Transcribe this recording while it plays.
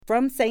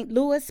from St.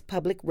 Louis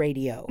Public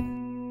Radio.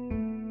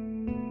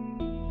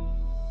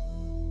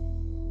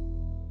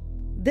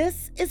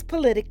 This is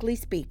Politically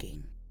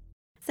Speaking.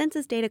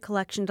 Census data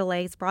collection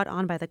delays brought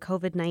on by the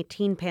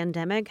COVID-19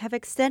 pandemic have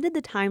extended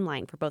the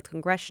timeline for both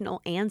congressional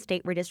and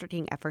state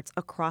redistricting efforts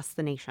across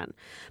the nation.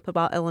 But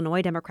while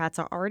Illinois Democrats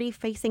are already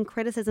facing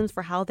criticisms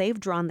for how they've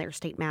drawn their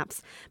state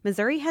maps,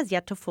 Missouri has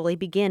yet to fully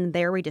begin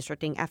their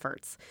redistricting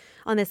efforts.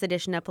 On this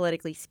edition of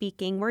Politically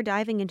Speaking, we're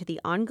diving into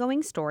the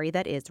ongoing story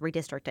that is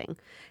redistricting.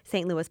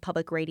 St. Louis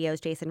Public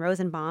Radio's Jason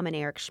Rosenbaum and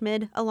Eric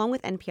Schmid, along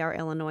with NPR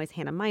Illinois'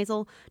 Hannah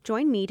Meisel,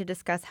 join me to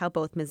discuss how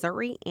both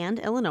Missouri and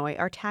Illinois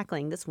are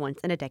tackling this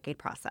once-in-a-decade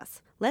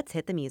process. Let's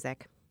hit the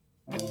music.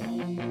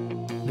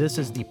 This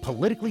is the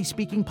Politically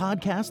Speaking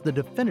podcast, the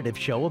definitive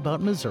show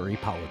about Missouri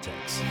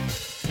politics.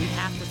 We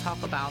have to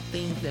talk about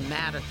things that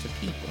matter to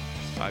people.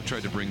 I've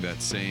tried to bring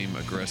that same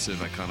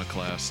aggressive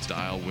iconoclast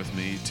style with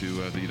me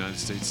to the United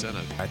States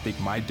Senate. I think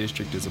my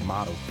district is a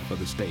model for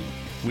the state.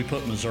 We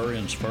put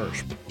Missourians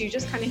first. You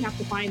just kind of have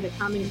to find the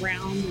common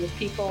ground with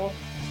people.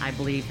 I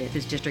believe that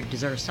this district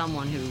deserves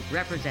someone who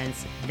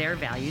represents their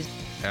values.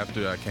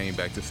 After I came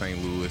back to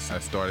St. Louis, I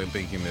started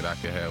thinking that I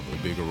could have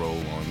a bigger role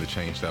on the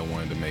change that I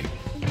wanted to make.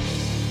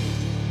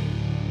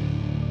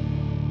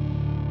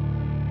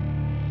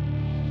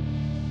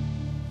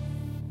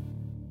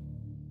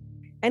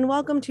 And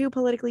welcome to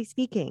Politically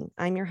Speaking.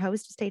 I'm your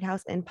host, State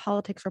House and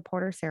politics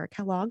reporter Sarah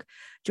Kellogg.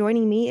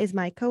 Joining me is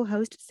my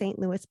co-host, St.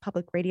 Louis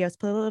Public Radio's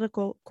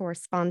political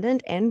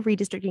correspondent and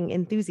redistricting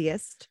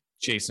enthusiast,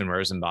 Jason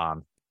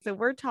Rosenbaum. So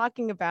we're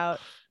talking about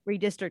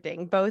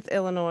redistricting, both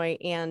Illinois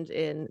and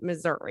in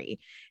Missouri.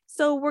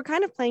 So we're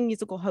kind of playing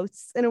musical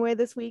hosts in a way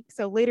this week.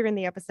 So later in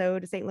the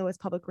episode, St. Louis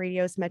Public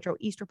Radio's Metro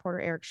East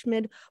reporter Eric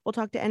Schmid will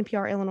talk to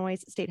NPR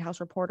Illinois' State House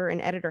reporter and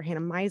editor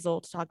Hannah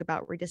Meisel to talk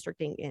about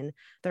redistricting in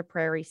the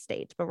Prairie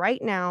State. But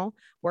right now,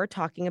 we're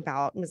talking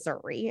about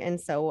Missouri. And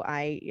so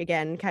I,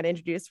 again, kind of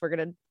introduced,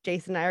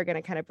 Jason and I are going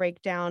to kind of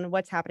break down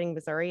what's happening in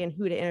Missouri and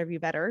who to interview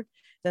better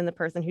than the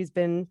person who's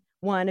been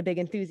a big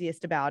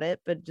enthusiast about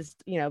it, but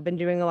just, been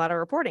doing a lot of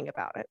reporting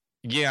about it.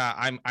 Yeah,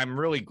 I'm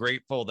really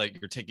grateful that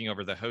you're taking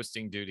over the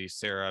hosting duties,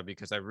 Sarah,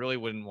 because I really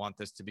wouldn't want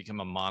this to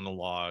become a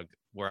monologue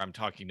where I'm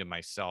talking to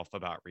myself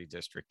about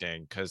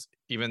redistricting, because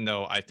even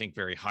though I think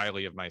very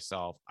highly of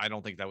myself, I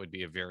don't think that would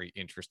be a very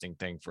interesting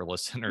thing for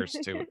listeners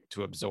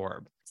to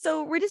absorb.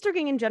 So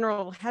redistricting in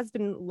general has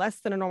been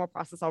less than a normal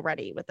process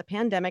already, with the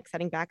pandemic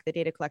setting back the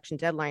data collection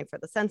deadline for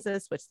the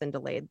census, which then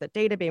delayed the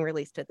data being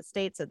released to the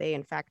states so they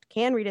in fact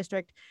can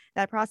redistrict.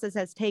 That process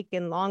has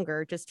taken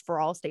longer just for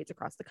all states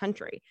across the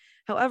country.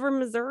 However,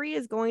 Missouri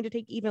is going to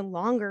take even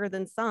longer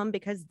than some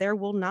because there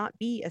will not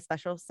be a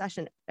special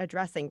session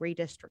addressing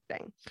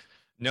redistricting.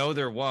 No,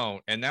 there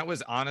won't. And that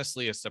was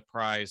honestly a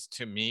surprise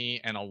to me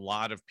and a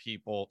lot of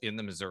people in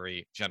the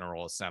Missouri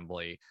General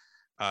Assembly.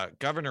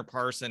 Governor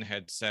Parson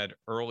had said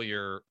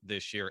earlier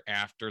this year,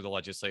 after the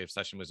legislative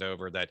session was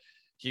over, that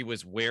he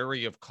was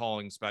wary of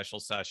calling special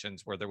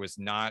sessions where there was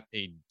not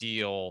a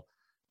deal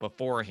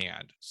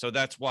beforehand. So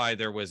that's why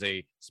there was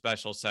a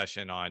special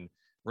session on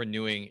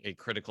renewing a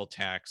critical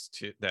tax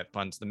that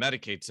funds the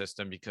Medicaid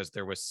system, because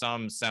there was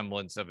some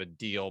semblance of a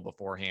deal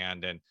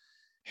beforehand. And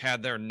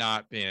had there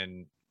not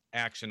been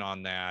action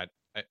on that,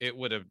 it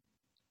would have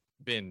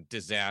been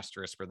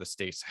disastrous for the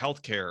state's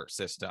healthcare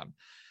system.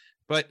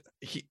 But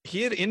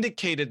he had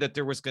indicated that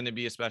there was going to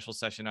be a special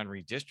session on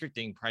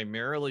redistricting,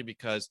 primarily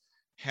because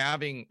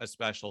having a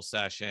special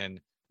session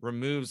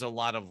removes a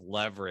lot of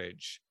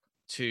leverage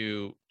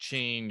to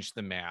change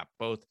the map,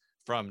 both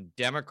from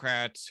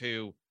Democrats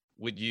who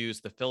would use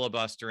the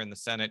filibuster in the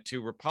Senate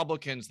to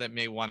Republicans that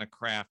may want to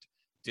craft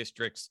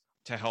districts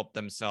to help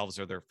themselves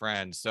or their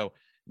friends. So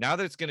now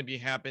that it's going to be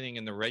happening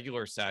in the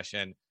regular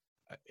session,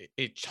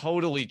 it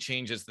totally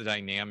changes the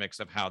dynamics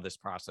of how this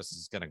process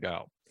is going to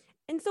go.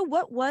 And so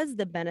what was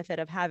the benefit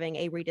of having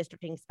a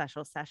redistricting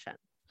special session?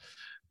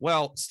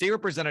 Well, State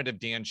Representative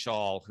Dan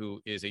Schall,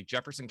 who is a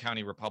Jefferson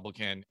County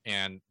Republican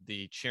and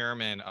the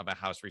chairman of a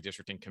House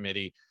redistricting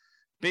committee,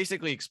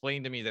 basically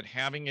explained to me that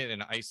having it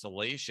in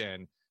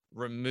isolation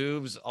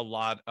removes a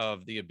lot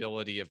of the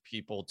ability of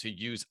people to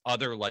use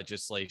other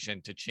legislation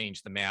to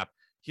change the map.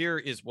 Here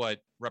is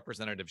what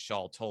Representative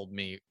Schall told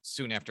me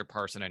soon after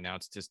Parson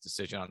announced his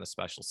decision on the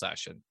special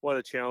session. One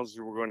of the challenges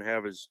we're going to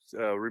have is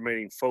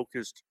remaining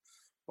focused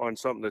on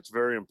something that's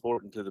very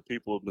important to the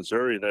people of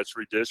Missouri, and that's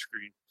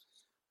redistricting.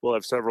 We'll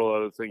have several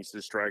other things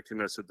distracting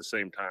us at the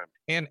same time.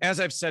 And as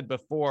I've said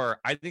before,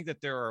 I think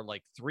that there are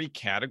like three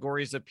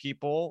categories of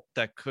people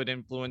that could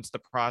influence the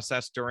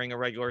process during a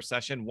regular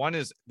session. One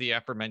is the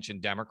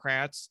aforementioned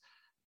Democrats.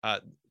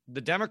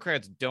 The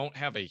Democrats don't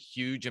have a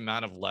huge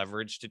amount of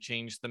leverage to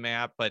change the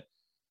map, but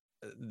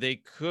they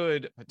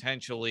could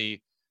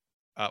potentially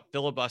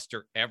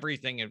filibuster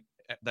everything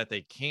that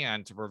they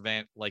can to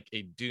prevent like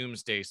a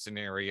doomsday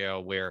scenario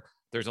where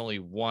there's only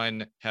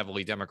one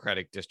heavily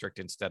Democratic district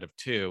instead of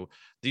two.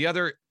 The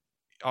other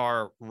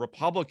are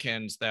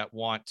Republicans that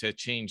want to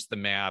change the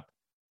map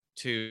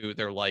to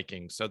their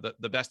liking. So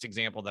the best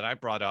example that I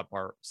brought up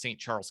are St.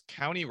 Charles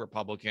County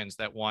Republicans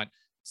that want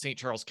St.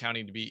 Charles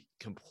County to be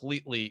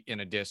completely in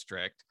a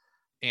district.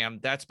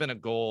 And that's been a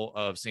goal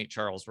of St.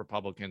 Charles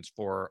Republicans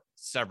for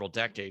several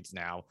decades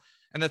now.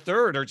 And the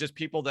third are just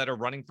people that are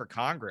running for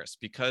Congress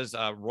because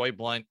Roy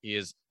Blunt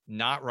is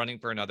not running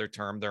for another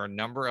term. There are a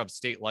number of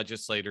state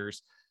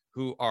legislators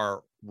who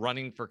are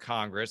running for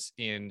Congress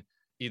in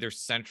either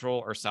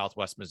central or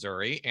southwest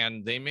Missouri,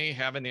 and they may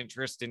have an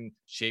interest in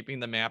shaping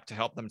the map to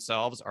help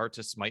themselves or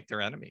to smite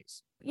their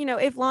enemies. You know,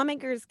 if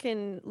lawmakers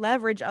can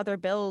leverage other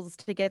bills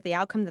to get the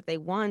outcome that they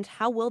want,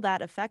 how will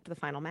that affect the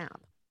final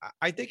map?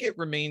 I think it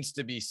remains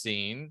to be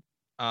seen.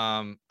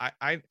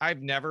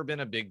 I've never been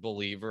a big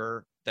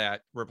believer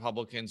that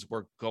Republicans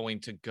were going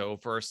to go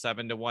for a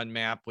 7-to-1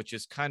 map, which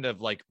is kind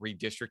of like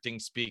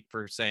redistricting speak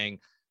for saying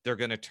they're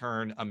going to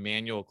turn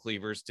Emanuel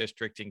Cleaver's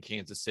district in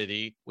Kansas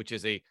City, which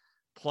is a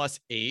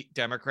 +8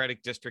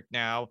 Democratic district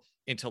now,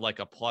 into like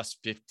a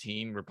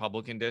 +15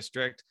 Republican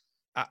district.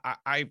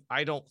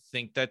 I don't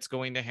think that's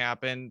going to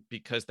happen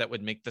because that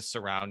would make the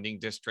surrounding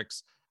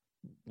districts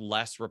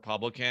less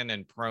Republican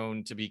and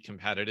prone to be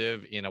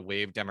competitive in a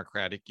wave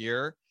Democratic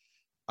year.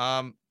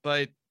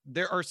 But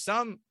there are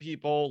some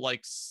people like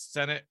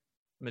Senate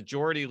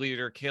Majority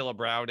Leader Caleb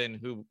Rowden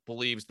who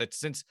believes that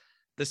since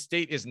the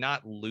state is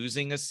not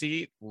losing a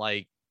seat,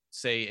 like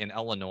say in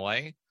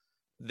Illinois,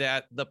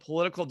 that the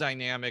political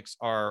dynamics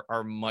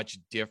are much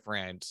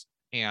different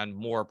and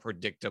more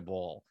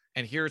predictable.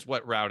 And here's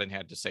what Rowden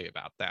had to say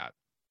about that.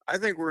 I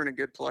think we're in a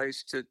good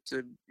place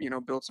to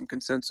build some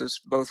consensus,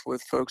 both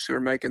with folks who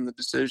are making the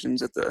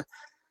decisions at the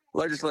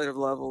legislative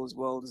level as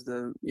well as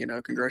the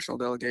congressional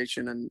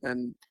delegation,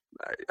 and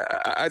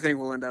I think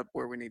we'll end up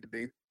where we need to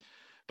be.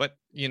 But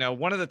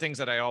one of the things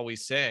that I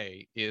always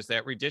say is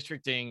that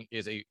redistricting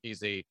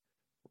is a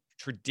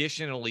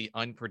traditionally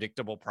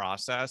unpredictable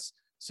process.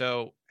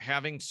 So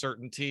having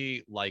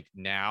certainty like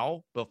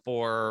now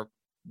before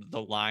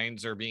the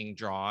lines are being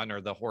drawn or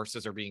the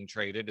horses are being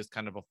traded is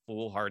kind of a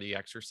foolhardy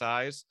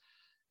exercise.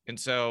 And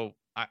so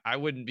I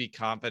wouldn't be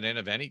confident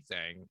of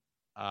anything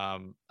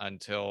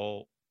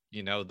until,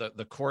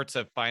 the courts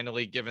have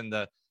finally given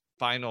the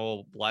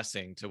final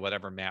blessing to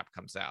whatever map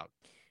comes out.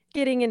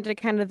 Getting into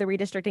kind of the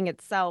redistricting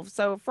itself.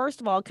 So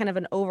first of all, kind of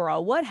an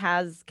overall, what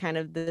has kind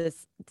of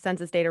this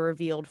census data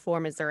revealed for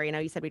Missouri? I know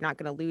you said we're not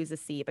going to lose a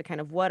seat, but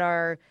kind of what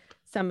are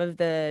some of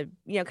the,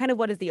 kind of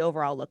what is the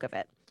overall look of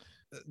it?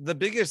 The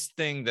biggest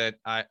thing that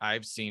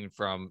I've seen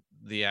from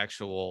the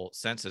actual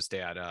census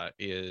data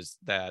is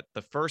that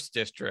the first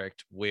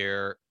district,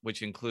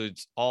 which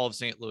includes all of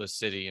St. Louis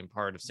City and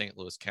part of St.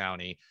 Louis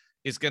County,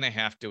 is going to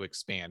have to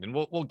expand. And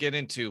we'll get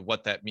into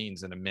what that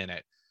means in a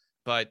minute.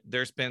 But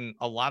there's been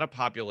a lot of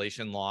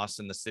population loss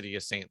in the city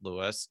of St.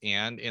 Louis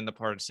and in the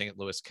part of St.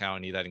 Louis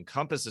County that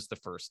encompasses the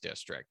first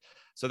district.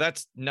 So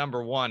that's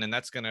number one, and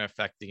that's going to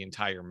affect the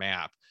entire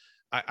map.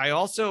 I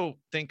also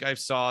think I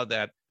saw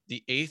that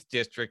the 8th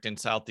district in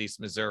Southeast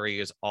Missouri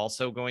is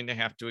also going to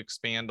have to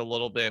expand a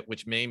little bit,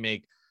 which may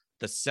make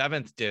the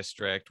 7th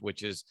district,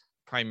 which is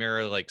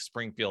primarily like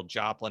Springfield,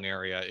 Joplin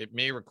area, it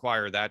may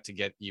require that to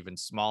get even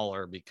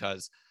smaller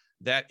because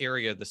that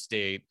area of the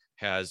state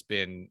has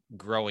been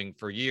growing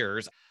for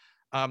years.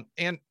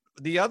 And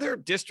the other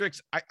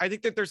districts, I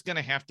think that there's going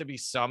to have to be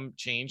some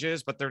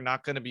changes, but they're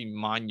not going to be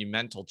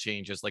monumental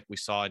changes like we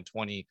saw in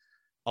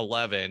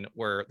 2011,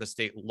 where the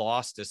state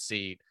lost a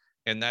seat.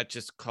 And that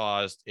just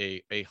caused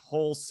a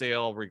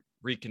wholesale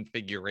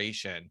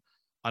reconfiguration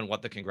on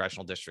what the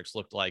congressional districts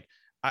looked like.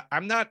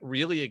 I'm not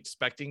really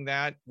expecting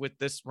that with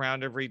this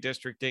round of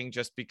redistricting,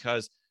 just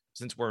because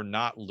since we're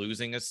not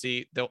losing a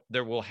seat,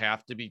 there will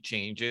have to be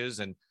changes,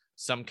 and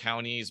some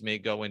counties may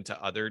go into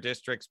other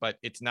districts, but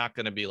it's not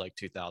going to be like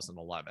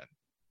 2011.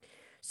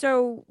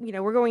 So,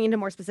 we're going into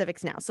more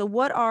specifics now. So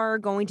what are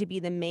going to be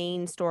the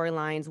main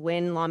storylines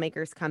when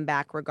lawmakers come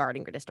back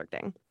regarding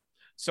redistricting?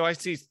 So I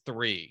see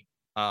 3.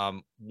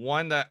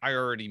 One that I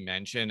already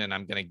mentioned, and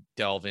I'm going to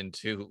delve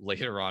into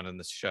later on in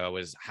the show,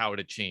 is how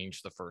to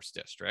change the first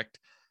district.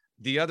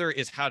 The other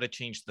is how to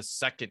change the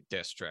second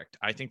district.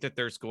 I think that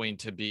there's going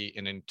to be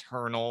an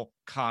internal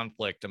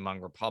conflict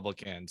among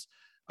Republicans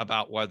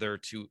about whether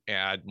to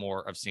add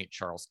more of St.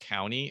 Charles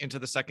County into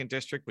the second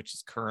district, which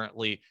is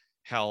currently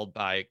held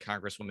by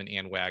Congresswoman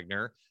Ann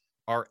Wagner,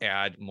 or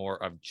add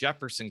more of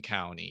Jefferson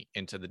County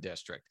into the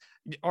district.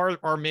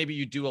 Or maybe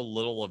you do a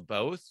little of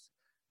both.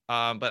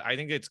 But I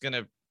think it's going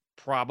to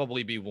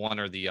probably be one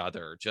or the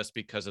other, just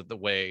because of the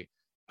way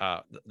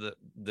the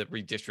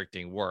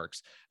redistricting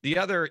works. The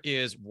other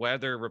is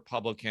whether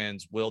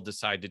Republicans will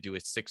decide to do a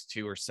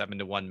 6-2 or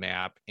 7-to-1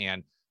 map,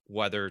 and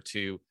whether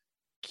to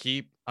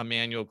keep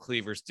Emanuel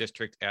Cleaver's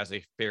district as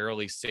a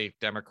fairly safe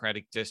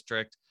Democratic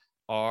district,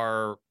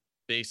 or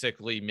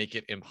basically make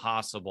it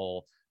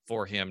impossible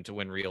for him to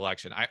win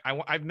re-election.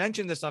 I've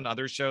mentioned this on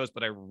other shows,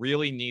 but I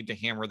really need to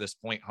hammer this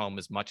point home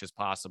as much as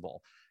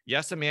possible.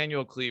 Yes,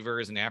 Emanuel Cleaver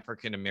is an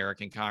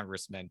African-American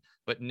congressman,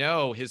 but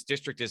no, his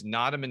district is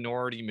not a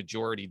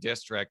minority-majority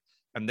district,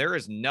 and there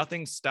is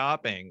nothing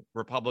stopping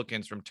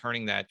Republicans from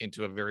turning that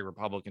into a very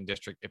Republican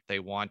district if they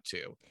want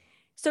to.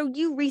 So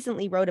you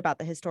recently wrote about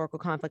the historical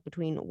conflict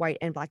between white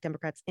and Black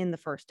Democrats in the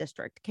 1st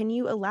District. Can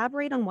you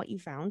elaborate on what you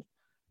found?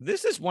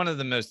 This is one of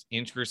the most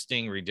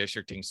interesting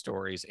redistricting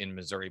stories in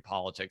Missouri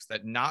politics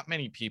that not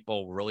many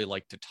people really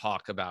like to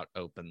talk about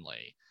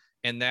openly.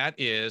 And that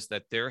is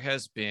that there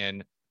has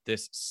been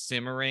this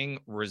simmering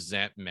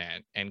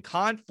resentment and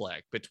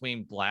conflict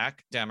between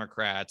Black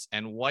Democrats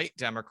and white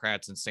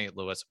Democrats in St.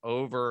 Louis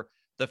over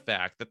the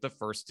fact that the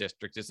 1st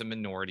District is a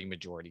minority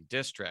majority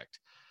district.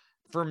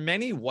 For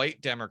many white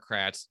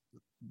Democrats,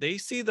 they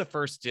see the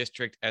 1st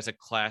District as a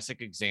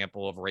classic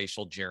example of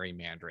racial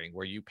gerrymandering,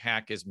 where you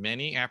pack as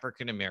many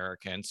African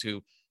Americans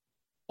who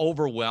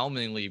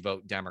overwhelmingly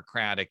vote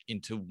Democratic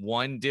into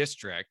one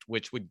district,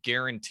 which would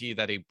guarantee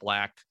that a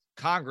Black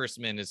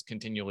congressman is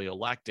continually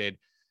elected,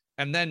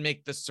 and then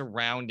make the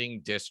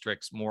surrounding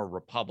districts more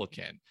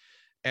Republican.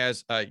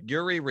 As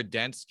Yuri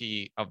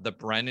Rudensky of the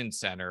Brennan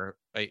Center,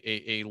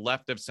 a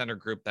left of center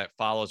group that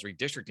follows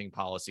redistricting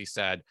policy,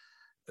 said,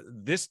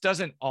 this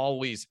doesn't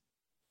always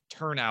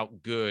turn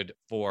out good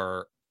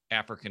for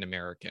African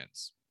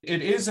Americans.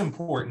 It is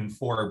important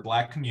for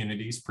Black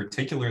communities,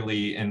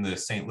 particularly in the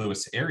St.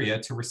 Louis area,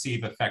 to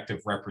receive effective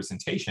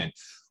representation.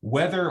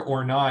 Whether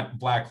or not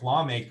Black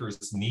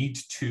lawmakers need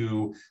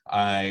to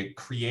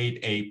create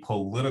a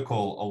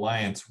political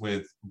alliance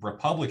with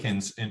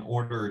Republicans in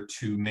order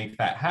to make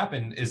that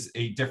happen is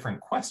a different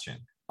question.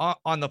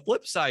 On the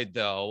flip side,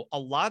 though, a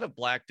lot of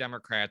Black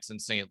Democrats in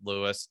St.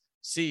 Louis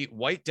see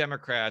white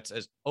Democrats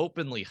as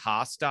openly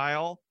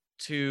hostile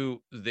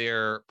to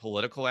their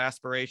political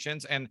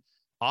aspirations. And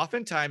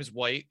oftentimes,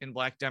 white and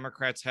Black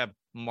Democrats have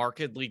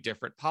markedly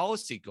different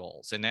policy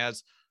goals. And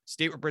as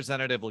State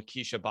Representative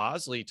Lakeisha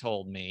Bosley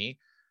told me,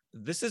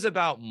 this is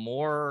about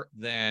more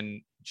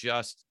than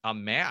just a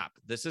map.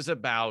 This is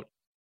about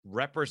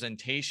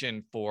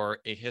representation for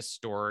a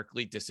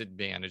historically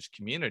disadvantaged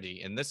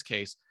community, in this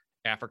case,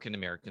 African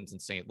Americans in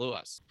St.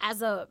 Louis.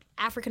 As a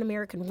African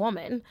American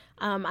woman,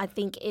 I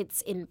think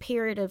it's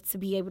imperative to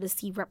be able to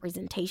see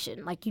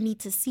representation. Like, you need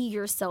to see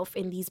yourself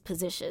in these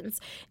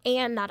positions.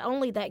 And not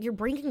only that, you're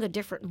bringing a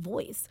different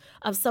voice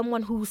of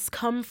someone who's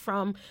come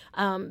from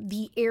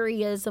the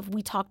areas of,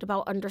 we talked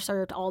about,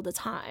 underserved all the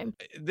time.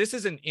 This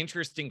is an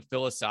interesting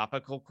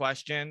philosophical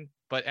question,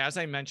 but as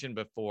I mentioned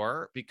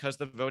before, because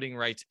the Voting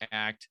Rights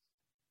Act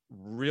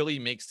really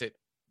makes it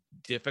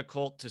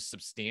difficult to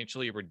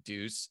substantially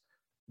reduce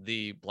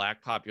the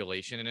Black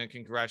population in a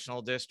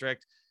congressional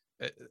district,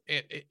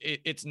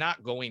 it's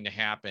not going to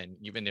happen,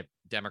 even if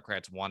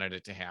Democrats wanted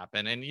it to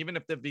happen. And even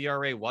if the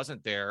VRA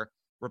wasn't there,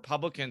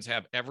 Republicans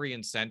have every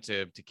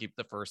incentive to keep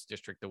the 1st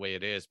District the way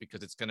it is,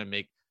 because it's going to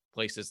make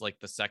places like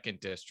the 2nd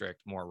District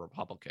more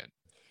Republican.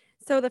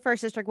 So the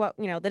 1st District,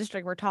 the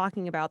district we're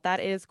talking about, that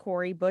is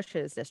Cori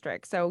Bush's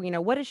district. So,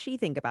 what does she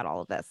think about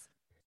all of this?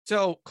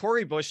 So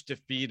Cori Bush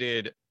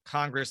defeated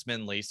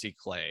Congressman Lacy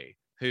Clay,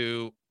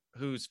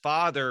 whose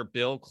father,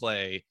 Bill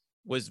Clay,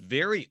 was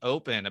very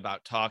open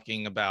about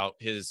talking about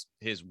his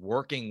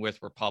working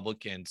with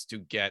Republicans to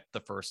get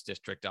the 1st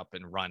District up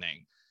and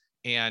running.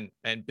 And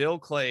Bill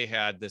Clay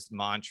had this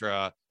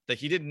mantra that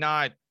he did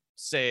not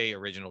say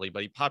originally,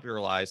 but he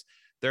popularized: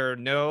 there are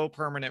no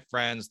permanent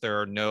friends,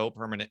 there are no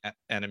permanent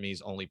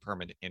enemies, only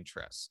permanent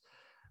interests.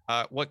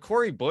 What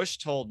Cori Bush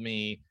told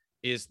me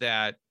is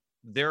that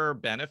there are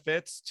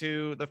benefits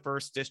to the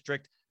 1st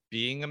District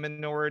being a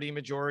minority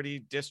majority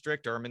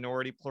district or a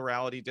minority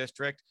plurality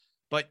district,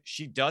 but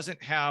she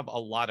doesn't have a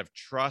lot of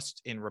trust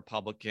in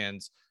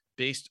Republicans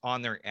based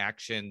on their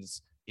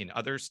actions in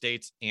other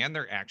states and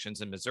their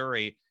actions in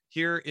Missouri.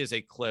 Here is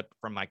a clip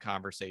from my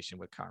conversation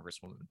with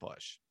Congresswoman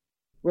Bush.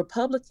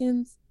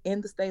 Republicans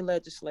in the state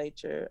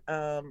legislature,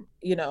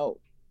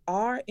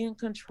 are in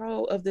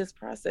control of this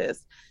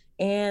process,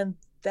 and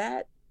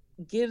that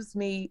gives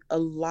me a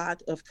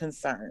lot of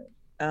concern.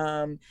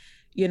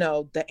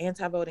 The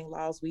anti-voting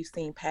laws we've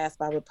seen passed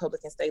by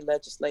Republican state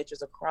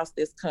legislatures across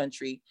this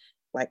country,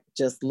 like,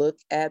 just look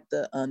at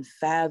the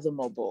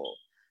unfathomable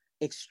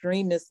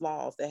extremist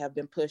laws that have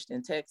been pushed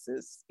in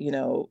Texas,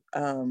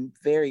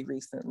 very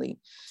recently.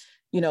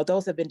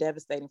 Those have been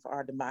devastating for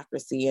our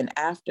democracy. And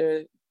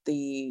after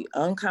the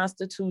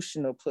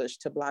unconstitutional push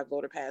to block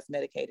voter pass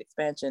Medicaid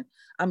expansion,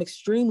 I'm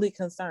extremely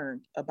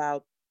concerned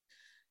about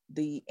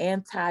the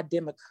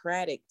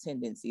anti-democratic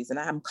tendencies, and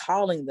I'm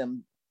calling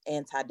them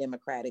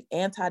anti-democratic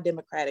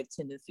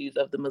tendencies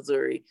of the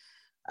Missouri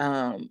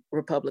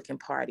Republican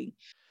Party.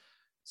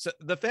 So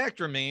the fact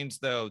remains,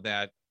 though,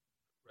 that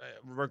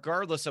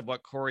regardless of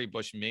what Cori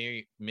Bush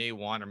may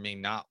want or may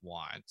not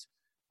want,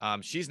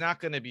 she's not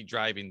going to be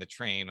driving the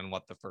train on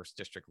what the 1st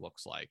District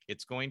looks like.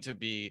 It's going to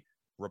be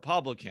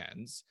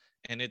Republicans,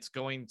 and it's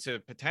going to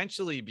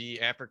potentially be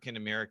African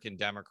American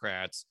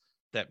Democrats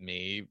that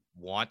may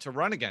want to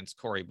run against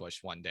Cori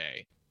Bush one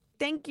day.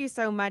 Thank you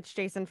so much,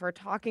 Jason, for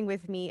talking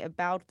with me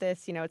about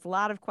this. It's a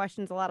lot of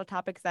questions, a lot of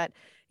topics that,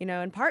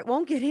 in part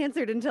won't get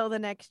answered until the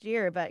next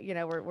year. But,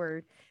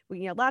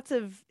 we lots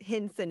of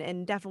hints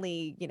and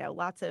definitely,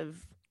 lots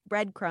of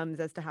breadcrumbs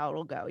as to how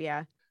it'll go.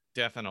 Yeah.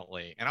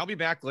 Definitely. And I'll be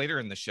back later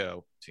in the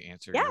show to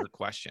answer your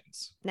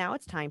questions. Now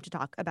it's time to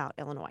talk about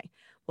Illinois.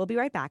 We'll be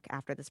right back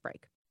after this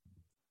break.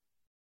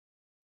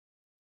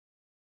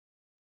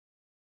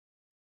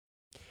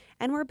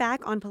 And we're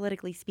back on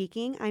Politically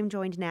Speaking. I'm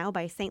joined now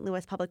by St.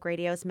 Louis Public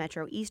Radio's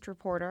Metro East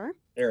reporter,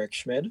 Eric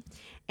Schmid,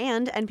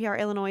 and NPR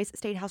Illinois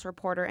State House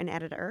reporter and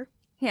editor,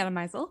 Hannah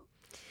Meisel.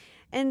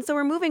 And so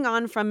we're moving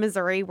on from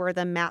Missouri, where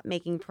the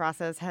map-making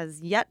process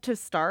has yet to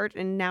start,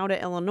 and now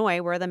to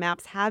Illinois, where the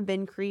maps have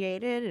been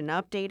created and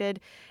updated.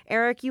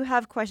 Eric, you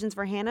have questions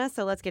for Hannah,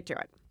 so let's get to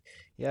it.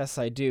 Yes,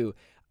 I do.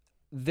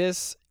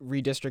 This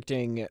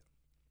redistricting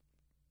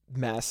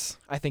mess,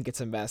 I think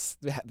it's a mess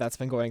that's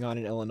been going on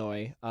in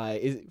Illinois.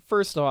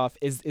 First off,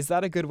 is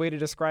that a good way to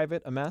describe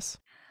it, a mess?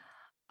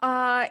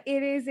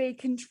 It is a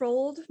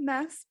controlled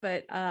mess,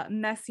 but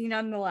messy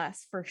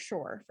nonetheless, for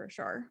sure.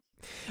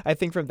 I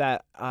think from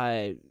that,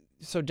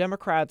 so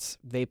Democrats,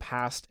 they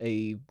passed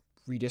a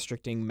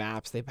redistricting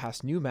maps. They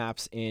passed new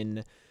maps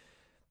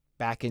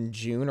back in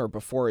June or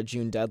before a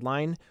June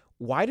deadline.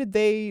 Why did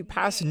they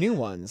pass new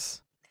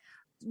ones?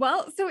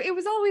 Well, so it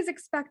was always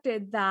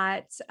expected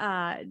that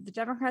the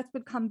Democrats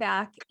would come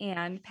back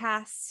and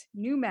pass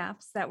new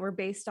maps that were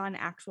based on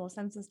actual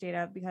census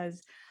data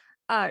because,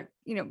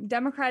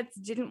 Democrats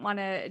didn't want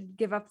to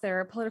give up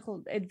their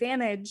political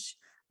advantage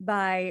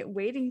by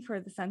waiting for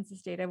the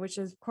census data, which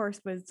of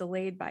course was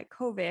delayed by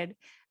COVID.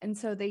 And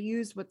so they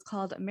used what's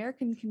called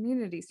American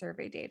Community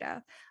Survey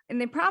data. And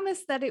they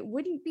promised that it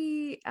wouldn't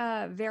be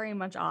very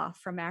much off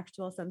from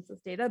actual census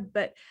data.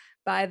 But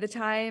by the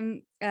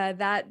time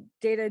that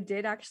data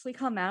did actually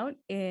come out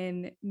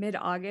in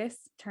mid-August,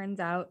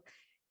 turns out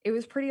it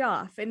was pretty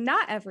off. And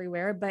not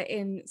everywhere, but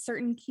in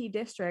certain key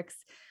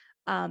districts,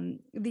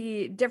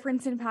 the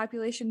difference in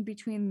population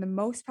between the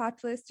most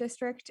populous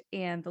district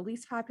and the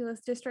least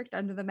populous district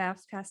under the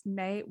maps passed in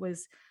May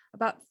was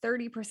about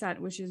 30%,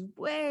 which is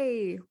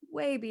way,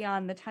 way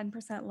beyond the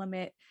 10%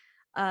 limit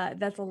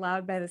that's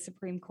allowed by the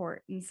Supreme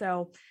Court. And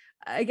so,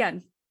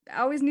 again,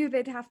 I always knew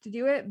they'd have to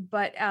do it,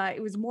 but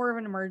it was more of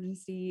an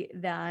emergency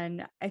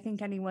than I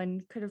think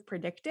anyone could have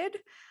predicted.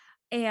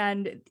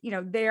 And,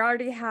 they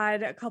already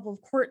had a couple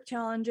of court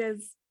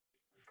challenges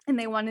and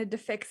they wanted to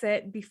fix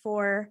it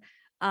before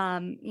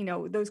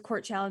those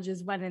court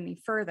challenges went any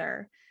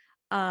further.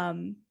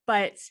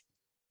 But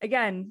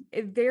again,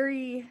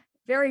 very,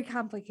 very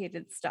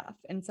complicated stuff.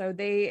 And so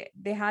they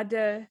had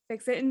to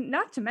fix it. And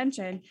not to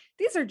mention,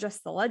 these are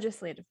just the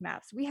legislative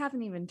maps. We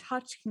haven't even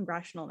touched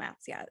congressional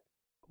maps yet.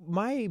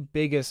 My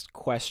biggest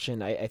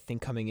question, I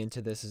think, coming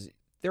into this is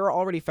there are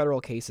already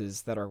federal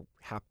cases that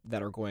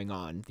are going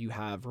on. You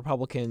have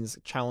Republicans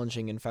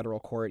challenging in federal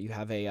court. You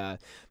have a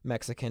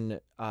Mexican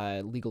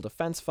legal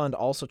defense fund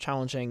also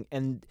challenging.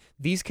 And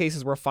these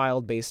cases were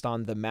filed based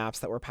on the maps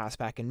that were passed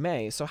back in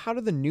May. So how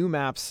do the new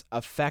maps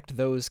affect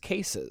those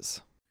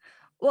cases?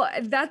 Well,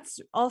 that's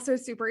also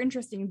super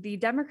interesting. The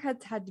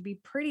Democrats had to be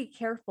pretty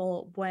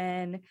careful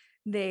when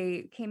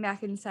they came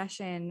back in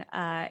session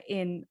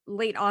in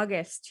late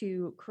August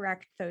to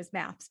correct those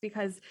maps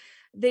because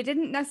they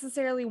didn't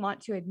necessarily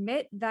want to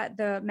admit that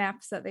the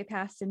maps that they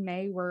passed in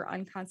May were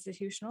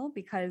unconstitutional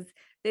because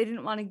they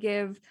didn't want to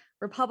give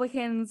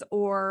Republicans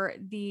or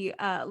the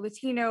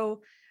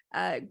Latino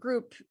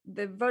group,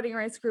 the voting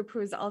rights group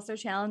who is also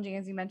challenging,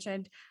 as you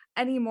mentioned,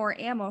 any more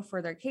ammo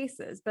for their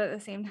cases. But at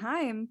the same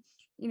time,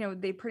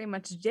 they pretty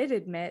much did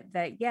admit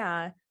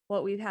that,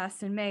 what we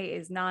passed in May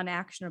is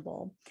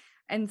non-actionable.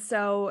 And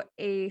so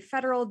a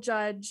federal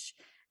judge,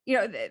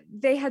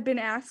 they had been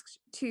asked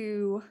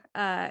to,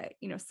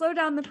 slow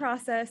down the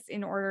process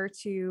in order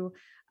to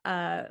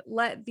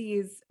let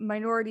these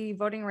minority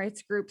voting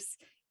rights groups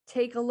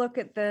take a look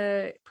at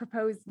the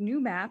proposed new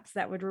maps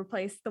that would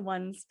replace the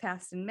ones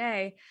passed in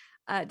May.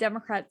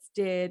 Democrats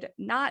did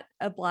not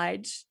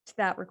oblige to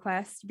that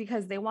request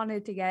because they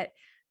wanted to get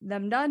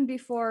them done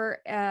before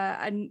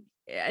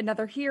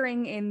another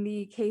hearing in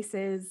the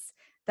cases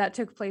that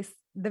took place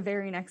the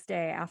very next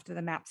day after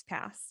the maps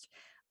passed.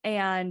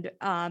 And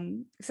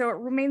so it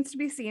remains to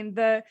be seen.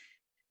 The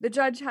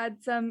judge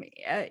had some,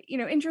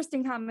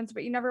 interesting comments,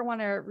 but you never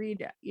want to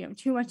read,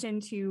 too much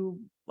into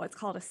what's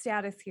called a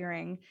status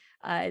hearing.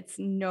 It's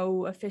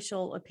no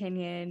official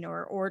opinion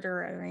or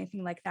order or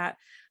anything like that.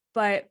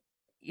 But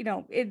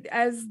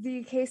as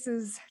the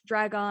cases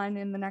drag on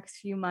in the next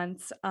few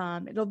months,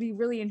 it'll be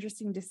really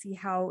interesting to see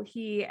how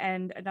he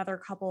and another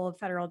couple of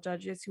federal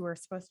judges who are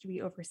supposed to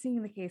be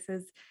overseeing the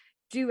cases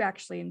do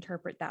actually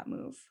interpret that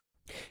move.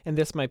 And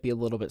this might be a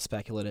little bit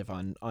speculative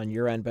on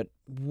your end, but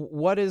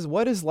what is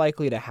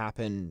likely to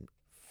happen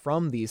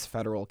from these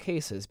federal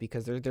cases?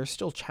 Because they're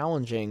still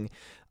challenging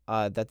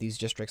that these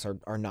districts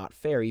are not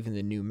fair, even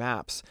the new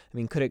maps. I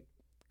mean, could it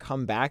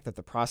come back that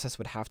the process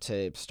would have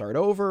to start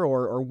over,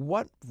 or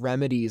what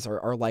remedies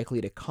are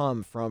likely to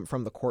come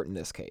from the court in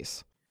this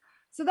case?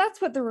 So that's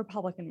what the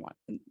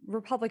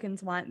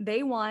Republicans want.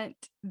 They want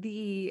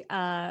the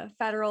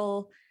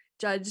federal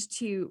judge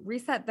to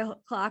reset the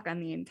clock on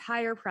the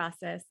entire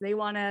process. They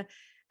want to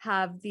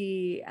have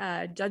the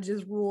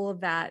judges rule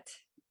that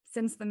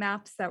since the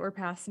maps that were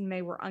passed in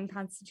May were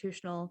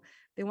unconstitutional.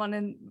 They want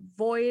them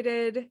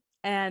voided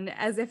and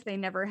as if they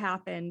never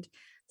happened.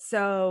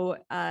 So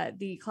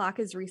the clock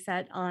is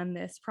reset on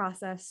this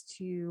process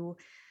to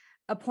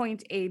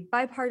appoint a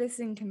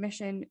bipartisan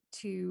commission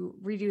to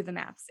redo the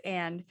maps.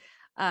 And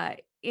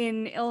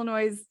in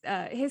Illinois'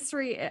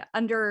 history,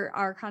 under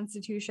our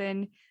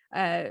Constitution,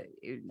 our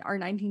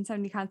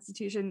 1970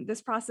 Constitution,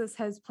 this process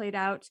has played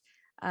out,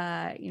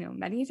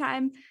 many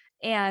times.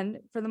 And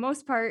for the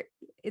most part,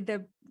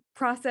 the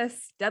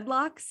process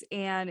deadlocks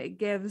and it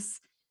gives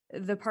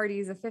the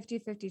parties a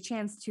 50-50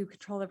 chance to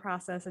control the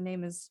process. A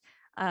name is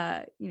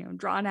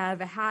drawn out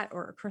of a hat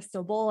or a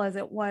crystal bowl, as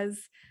it was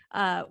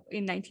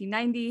in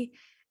 1990.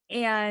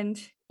 And,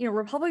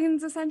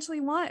 Republicans essentially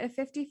want a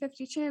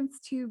 50-50 chance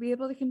to be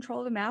able to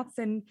control the maps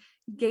and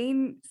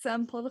gain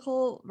some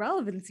political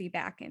relevancy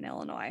back in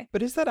Illinois.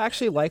 But is that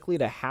actually likely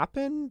to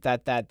happen?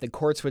 That the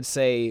courts would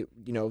say,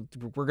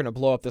 we're going to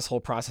blow up this whole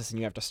process and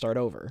you have to start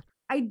over?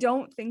 I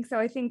don't think so.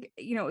 I think,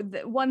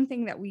 the one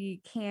thing that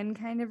we can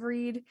kind of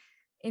read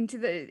into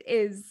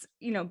is,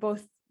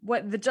 both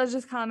what the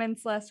judge's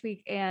comments last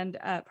week and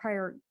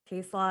prior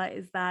case law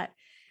is that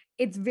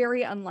it's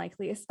very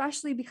unlikely,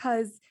 especially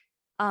because,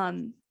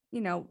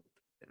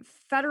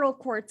 federal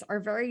courts are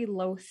very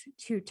loath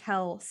to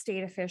tell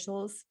state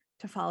officials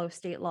to follow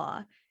state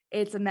law.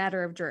 It's a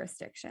matter of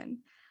jurisdiction.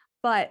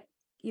 But,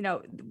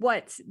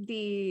 what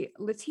the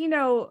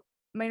Latino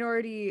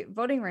minority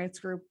voting rights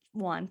group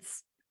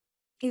wants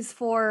is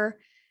for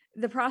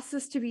the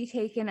process to be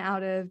taken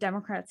out of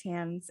Democrats'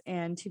 hands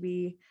and to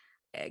be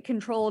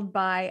controlled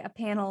by a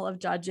panel of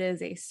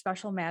judges, a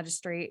special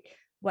magistrate,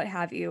 what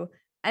have you,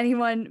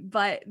 anyone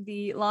but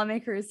the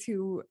lawmakers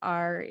who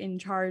are in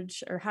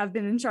charge or have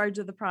been in charge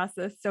of the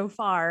process so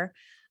far,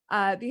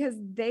 because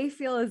they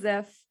feel as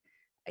if,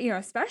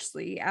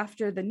 especially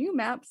after the new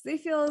maps, they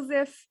feel as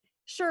if,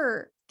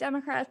 sure,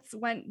 Democrats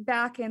went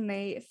back and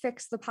they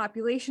fixed the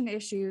population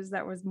issues.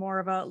 That was more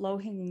of a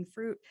low-hanging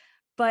fruit.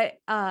 But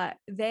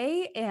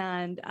they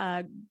and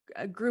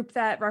a group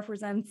that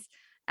represents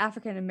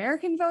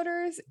African-American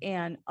voters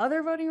and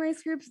other voting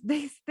rights groups,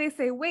 they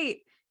say,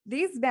 wait,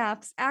 these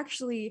maps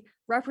actually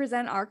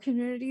represent our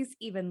communities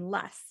even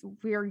less.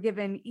 We are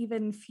given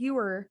even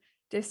fewer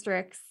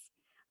districts,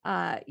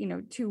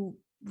 to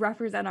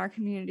represent our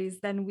communities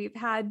than we've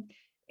had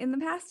in the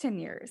past 10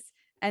 years.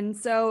 And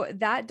so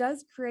that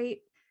does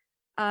create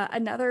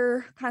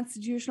another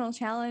constitutional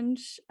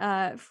challenge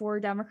for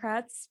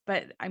Democrats.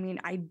 But I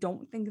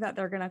don't think that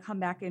they're going to come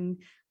back and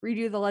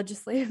redo the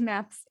legislative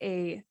maps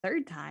a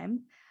third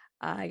time.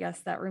 I guess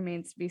that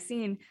remains to be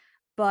seen.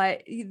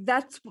 But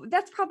that's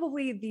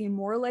probably the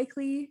more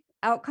likely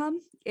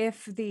outcome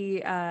if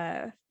the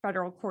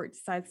federal court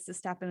decides to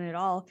step in at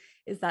all,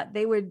 is that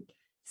they would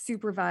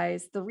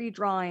supervise the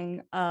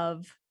redrawing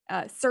of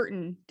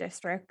certain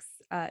districts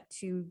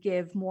to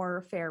give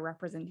more fair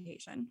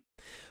representation.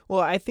 Well,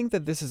 I think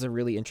that this is a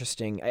really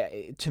interesting,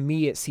 to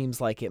me, it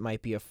seems like it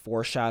might be a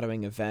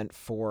foreshadowing event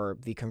for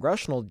the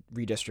congressional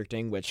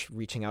redistricting, which,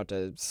 reaching out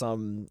to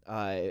some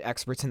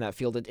experts in that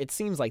field, it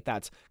seems like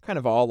that's kind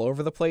of all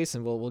over the place,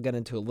 and we'll get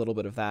into a little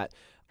bit of that.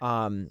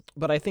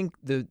 But I think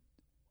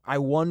I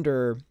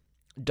wonder,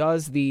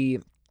 does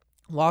the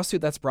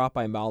lawsuit that's brought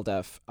by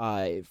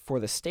MALDEF for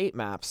the state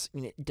maps,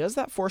 does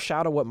that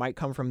foreshadow what might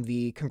come from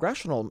the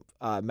congressional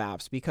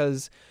maps?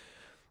 Because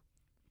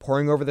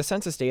poring over the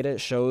census data,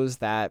 it shows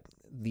that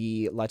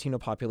the Latino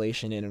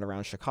population in and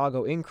around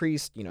Chicago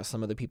increased.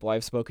 Some of the people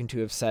I've spoken to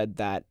have said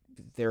that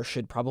there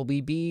should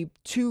probably be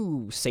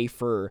 2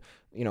 safer,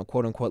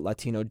 quote unquote,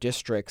 Latino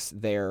districts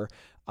there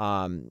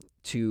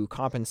to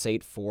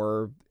compensate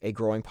for a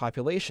growing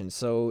population.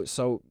 So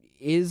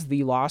is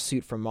the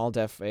lawsuit from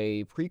MALDEF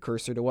a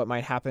precursor to what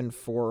might happen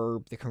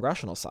for the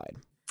congressional side?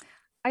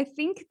 I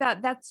think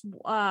that's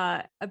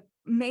a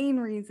main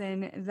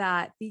reason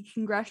that the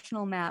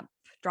congressional map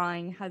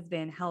drawing has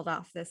been held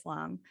off this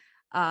long,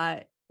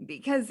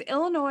 because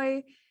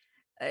Illinois,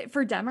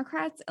 for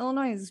Democrats,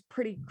 Illinois is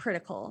pretty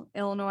critical.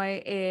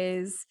 Illinois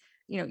is,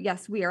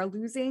 yes, we are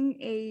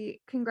losing a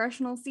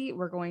congressional seat.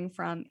 We're going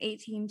from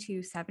 18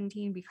 to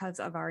 17 because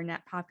of our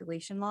net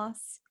population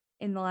loss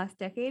in the last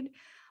decade.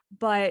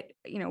 But,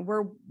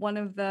 we're one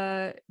of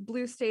the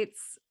blue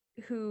states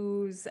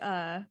whose,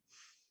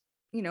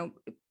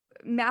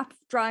 map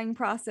drawing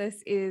process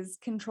is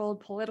controlled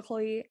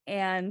politically,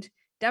 and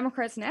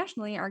Democrats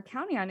nationally are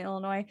counting on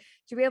Illinois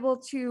to be able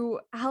to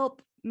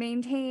help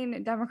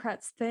maintain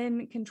Democrats'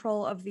 thin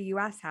control of the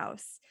U.S.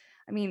 House.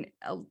 A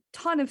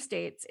ton of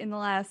states in the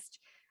last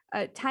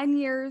 10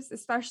 years,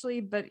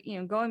 especially, but,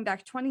 going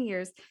back 20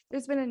 years,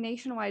 there's been a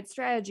nationwide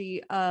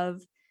strategy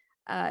of,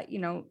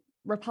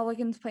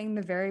 Republicans playing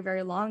the very,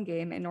 very long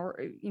game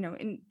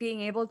in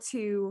being able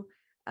to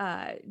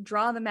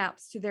draw the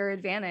maps to their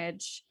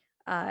advantage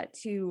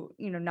to,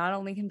 not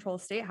only control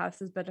state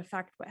houses, but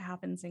affect what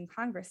happens in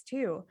Congress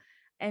too.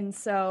 And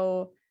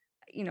so,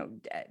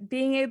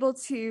 being able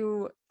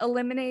to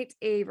eliminate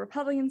a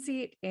Republican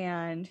seat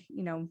and,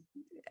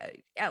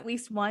 at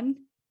least one,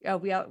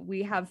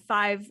 we have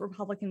 5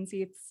 Republican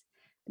seats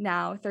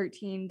now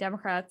 13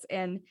 Democrats.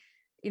 And,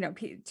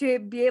 to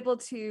be able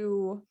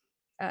to,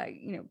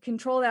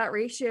 control that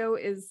ratio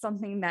is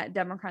something that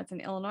Democrats in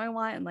Illinois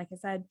want. And like I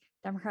said,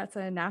 Democrats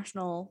at a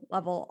national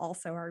level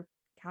also are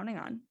counting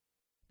on.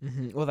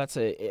 Mm-hmm. Well,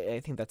 I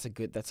think that's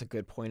a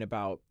good point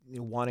about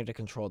wanting to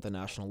control at the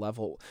national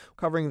level.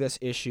 Covering this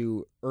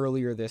issue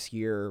earlier this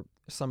year,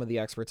 some of the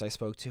experts I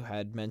spoke to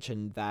had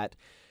mentioned that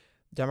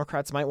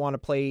Democrats might want to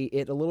play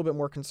it a little bit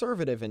more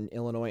conservative in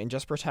Illinois and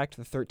just protect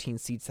the 13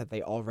 seats that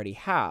they already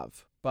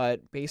have.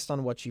 But based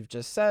on what you've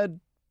just said,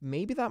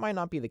 maybe that might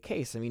not be the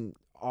case. I mean,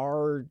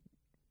 are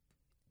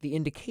the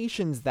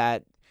indications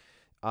that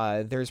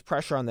there's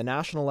pressure on the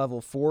national level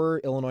for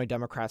Illinois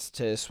Democrats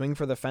to swing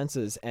for the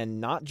fences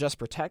and not just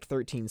protect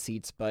 13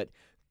 seats, but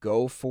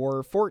go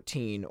for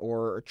 14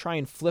 or try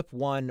and flip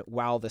one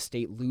while the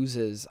state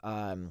loses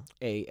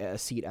a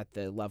seat at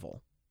the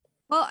level?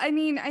 Well, I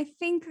mean, I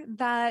think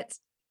that,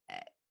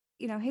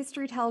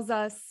 history tells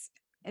us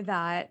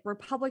that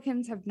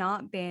Republicans have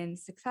not been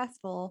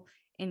successful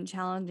in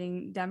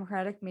challenging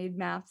Democratic made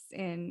maps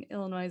in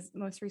Illinois'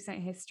 most recent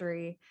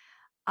history.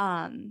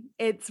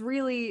 It's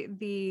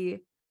really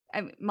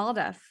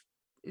MALDEF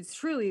is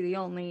truly the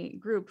only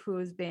group who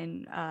has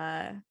been,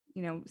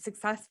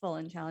 successful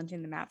in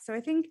challenging the map. So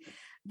I think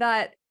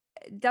that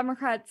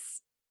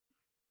Democrats,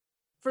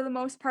 for the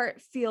most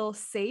part, feel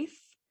safe.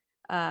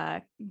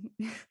 I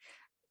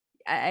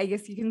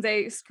guess you can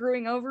say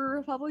screwing over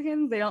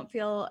Republicans. They don't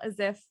feel as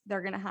if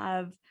they're going to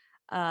have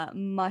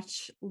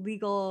much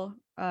legal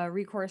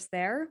recourse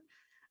there,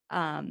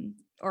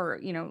 or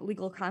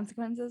legal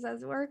consequences,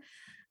 as it were.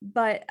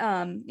 But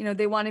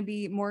they want to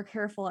be more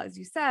careful, as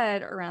you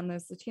said, around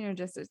those Latino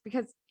districts,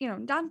 because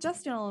not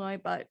just in Illinois,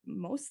 but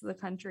most of the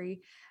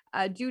country,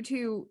 due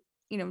to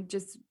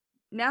just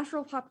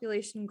natural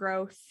population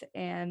growth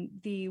and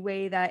the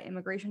way that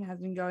immigration has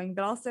been going,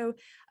 but also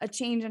a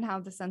change in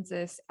how the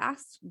census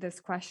asked this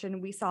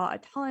question. We saw a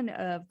ton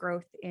of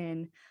growth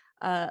in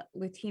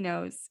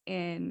Latinos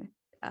in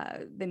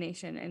the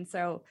nation, and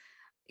so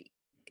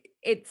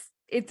it's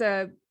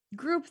a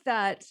group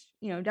that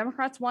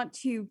Democrats want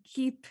to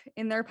keep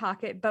in their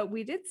pocket. But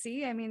we did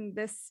see,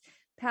 this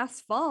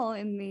past fall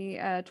in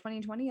the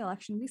 2020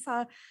 election, we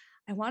saw,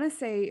 I want to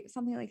say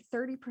something like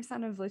 30%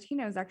 of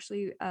Latinos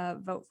actually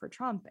vote for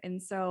Trump.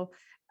 And so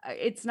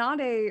it's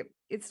not a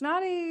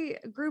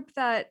group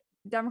that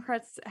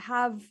Democrats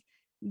have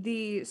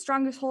the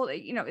strongest hold.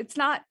 They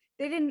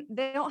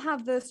don't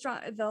have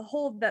the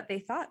hold that they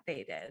thought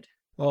they did.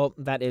 Well,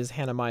 that is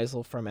Hannah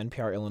Meisel from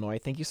NPR Illinois.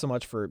 Thank you so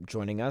much for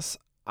joining us.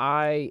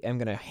 I am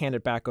going to hand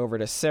it back over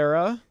to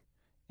Sarah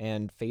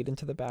and fade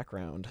into the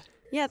background.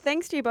 Yeah,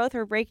 thanks to you both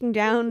for breaking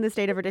down the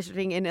state of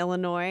redistricting in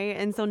Illinois.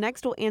 And so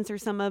next we'll answer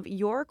some of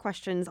your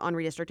questions on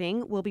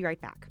redistricting. We'll be right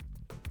back.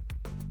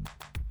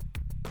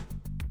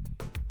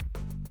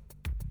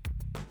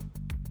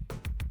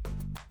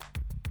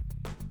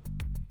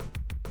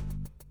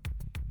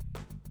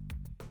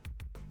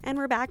 And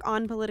we're back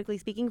on Politically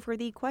Speaking for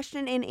the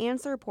question and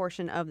answer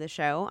portion of the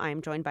show.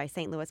 I'm joined by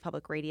St. Louis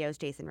Public Radio's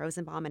Jason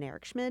Rosenbaum and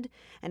Eric Schmid,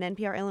 and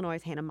NPR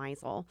Illinois' Hannah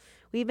Meisel.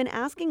 We've been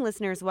asking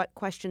listeners what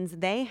questions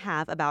they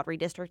have about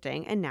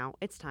redistricting, and now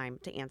it's time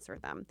to answer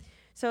them.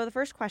 So the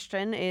first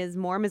question is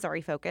more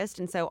Missouri-focused,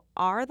 and so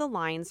are the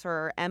lines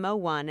for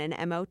MO1 and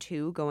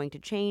MO2 going to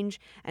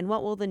change, and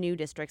what will the new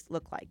districts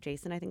look like?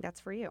 Jason, I think that's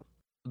for you.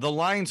 The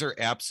lines are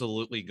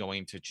absolutely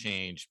going to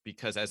change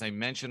because, as I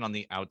mentioned on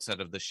the outset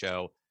of the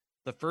show,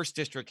 the first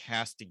district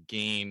has to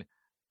gain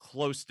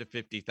close to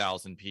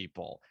 50,000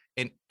 people.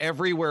 And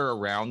everywhere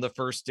around the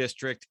first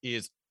district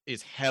is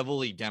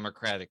heavily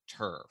Democratic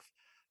turf.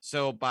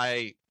 So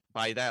by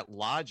that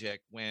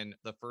logic, when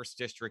the first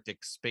district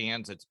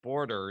expands its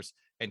borders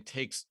and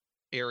takes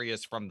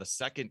areas from the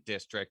second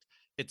district,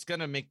 it's going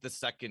to make the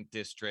second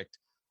district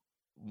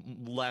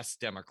less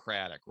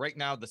Democratic. Right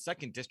now, the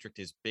second district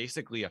is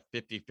basically a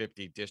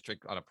 50-50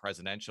 district on a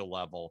presidential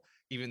level,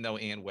 even though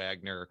Ann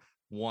Wagner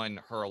won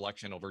her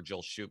election over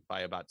Jill Shoup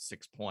by about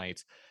 6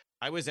 points.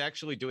 I was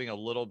actually doing a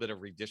little bit of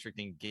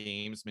redistricting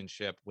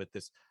gamesmanship with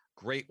this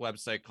great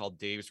website called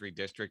Dave's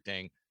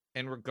Redistricting.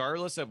 And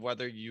regardless of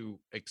whether you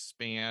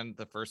expand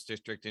the first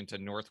district into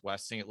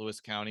Northwest St.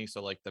 Louis County,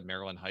 so like the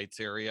Maryland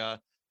Heights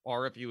area,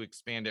 or if you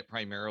expand it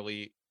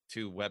primarily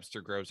to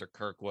Webster Groves or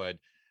Kirkwood,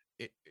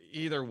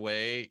 either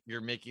way,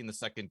 you're making the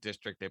second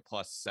district a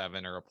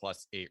 +7 or a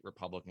 +8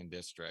 Republican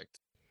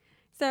district.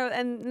 So,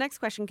 and the next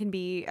question can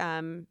be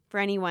for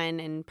anyone,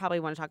 and probably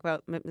want to talk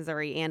about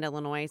Missouri and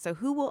Illinois. So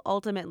who will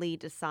ultimately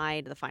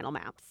decide the final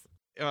maps?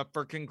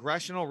 For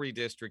congressional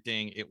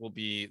redistricting, it will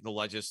be the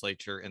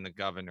legislature and the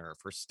governor.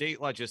 For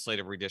state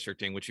legislative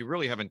redistricting, which we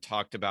really haven't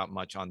talked about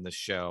much on this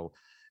show,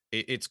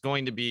 it's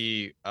going to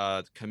be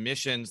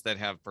commissions that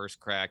have first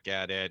crack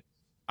at it.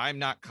 I'm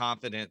not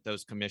confident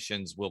those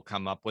commissions will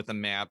come up with a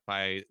map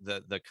by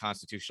the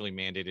constitutionally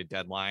mandated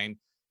deadline,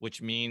 which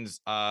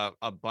means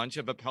a bunch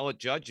of appellate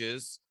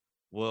judges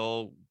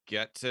will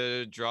get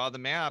to draw the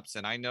maps.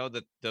 And I know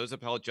that those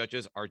appellate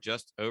judges are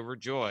just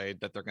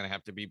overjoyed that they're going to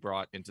have to be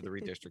brought into the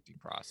redistricting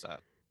process.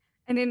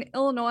 And in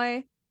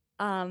Illinois,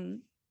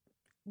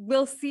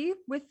 We'll see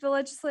with the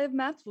legislative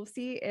maps. We'll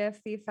see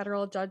if the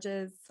federal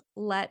judges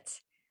let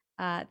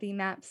the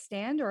maps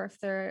stand, or if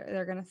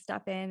they're going to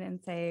step in and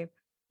say,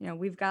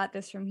 we've got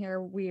this from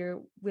here.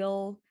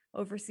 We'll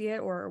oversee it,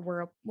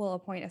 or we'll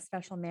appoint a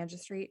special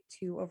magistrate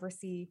to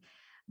oversee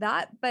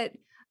that. But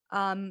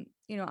on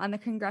the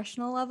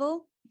congressional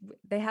level,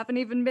 they haven't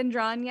even been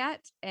drawn yet,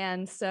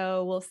 and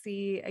so we'll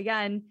see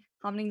again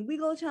how many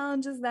legal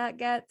challenges that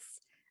gets,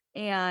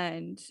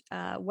 and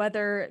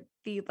whether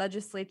the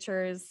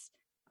legislature's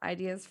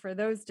ideas for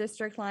those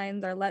district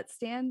lines are let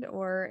stand,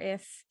 or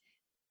if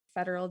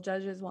federal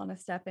judges want to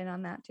step in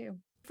on that too.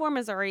 For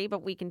Missouri,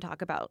 but we can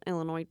talk about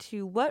Illinois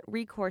too. What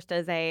recourse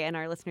does and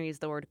our listener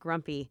used the word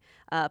grumpy,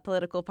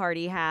 political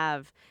party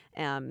have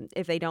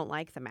if they don't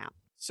like the map?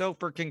 So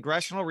for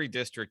congressional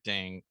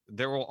redistricting,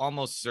 there will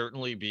almost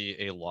certainly be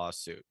a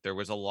lawsuit. There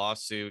was a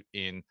lawsuit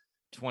in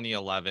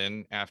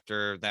 2011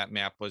 after that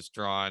map was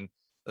drawn.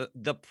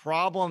 The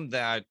problem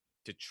that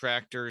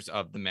detractors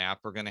of the map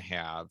are going to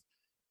have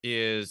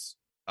is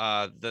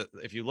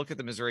if you look at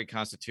the Missouri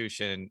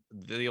Constitution,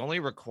 the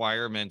only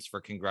requirements for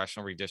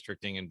congressional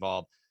redistricting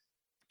involve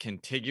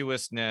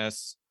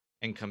contiguousness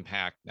and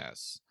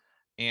compactness.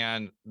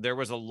 And there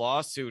was a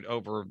lawsuit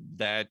over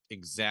that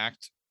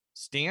exact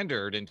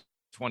standard in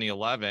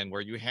 2011, where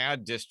you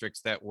had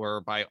districts that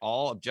were, by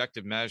all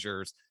objective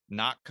measures,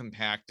 not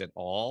compact at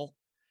all,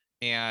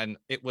 and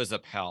it was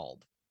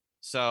upheld.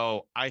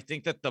 So I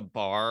think that the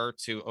bar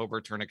to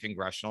overturn a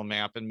congressional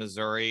map in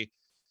Missouri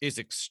is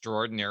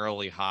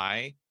extraordinarily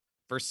high.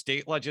 For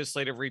state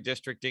legislative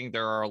redistricting,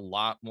 there are a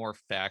lot more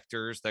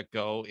factors that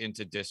go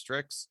into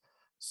districts.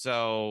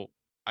 So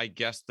I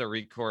guess the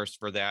recourse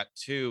for that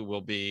too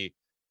will be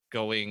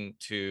going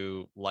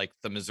to like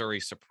the Missouri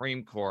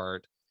Supreme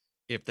Court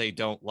if they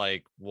don't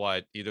like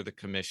what either the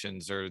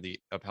commissions or the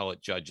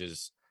appellate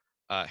judges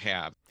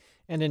have.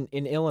 And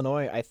in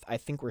Illinois, I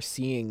think we're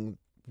seeing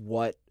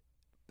what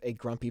a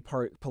grumpy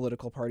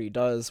political party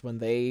does when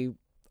they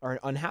are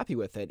unhappy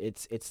with it.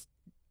 It's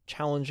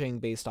challenging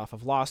based off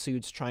of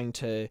lawsuits, trying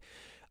to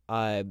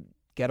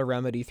get a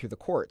remedy through the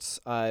courts.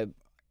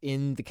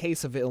 In the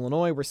case of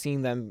Illinois, we're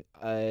seeing them,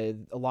 a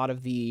lot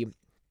of the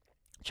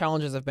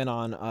challenges have been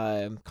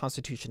on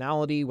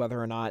constitutionality, whether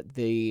or not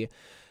the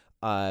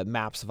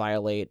maps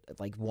violate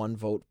like one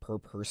vote per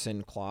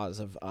person clause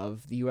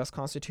of the U.S.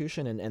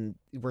 Constitution. And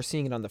we're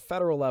seeing it on the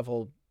federal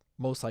level,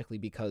 most likely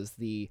because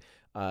the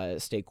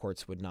state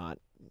courts would not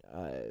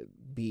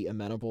be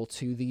amenable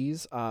to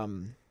these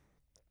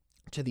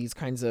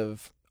kinds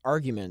of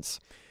arguments.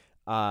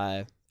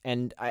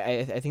 And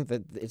I think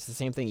that it's the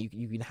same thing.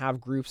 You can have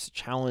groups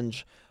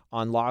challenge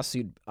on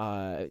lawsuit.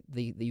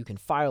 You can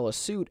file a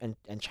suit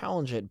and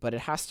challenge it, but it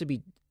has to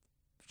be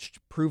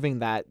proving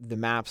that the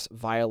maps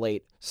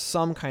violate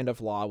some kind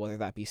of law, whether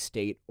that be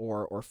state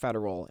or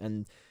federal.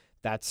 And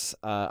that's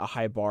a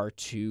high bar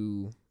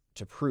to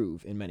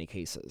prove in many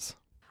cases.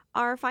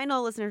 Our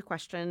final listener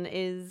question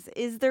is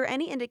there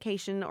any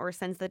indication or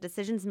sense that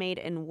decisions made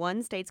in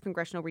one state's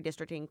congressional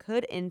redistricting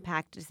could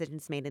impact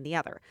decisions made in the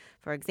other?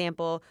 For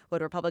example,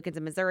 would Republicans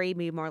in Missouri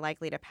be more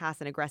likely to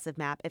pass an aggressive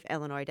map if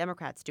Illinois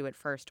Democrats do it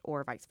first,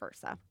 or vice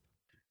versa?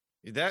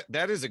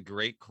 That is a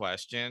great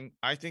question.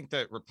 I think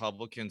that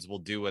Republicans will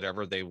do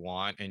whatever they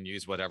want and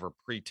use whatever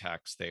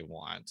pretext they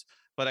want.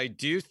 But I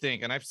do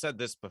think, and I've said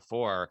this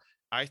before,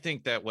 I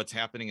think that what's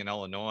happening in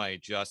Illinois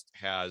just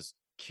has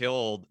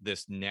killed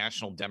this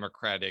national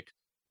Democratic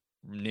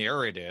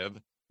narrative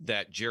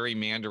that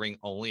gerrymandering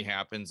only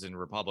happens in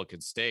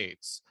Republican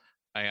states.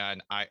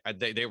 And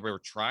they were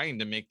trying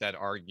to make that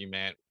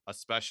argument,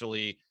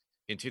 especially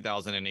in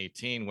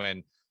 2018,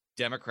 when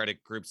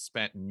Democratic groups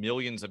spent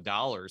millions of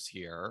dollars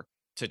here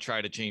to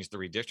try to change the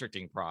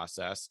redistricting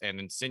process and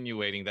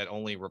insinuating that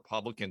only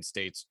Republican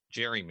states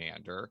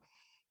gerrymander.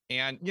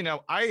 And,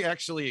 I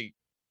actually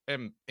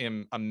am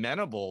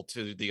amenable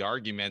to the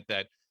argument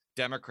that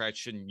Democrats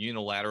shouldn't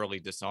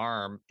unilaterally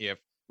disarm if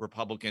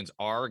Republicans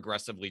are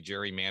aggressively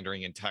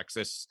gerrymandering in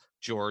Texas,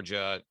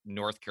 Georgia,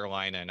 North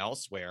Carolina, and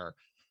elsewhere.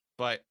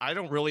 But I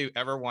don't really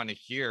ever want to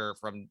hear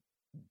from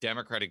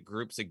Democratic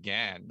groups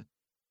again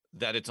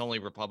that it's only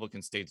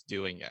Republican states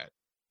doing it,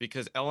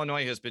 because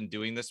Illinois has been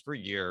doing this for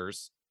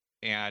years.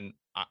 And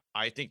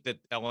I think that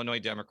Illinois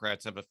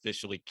Democrats have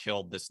officially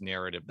killed this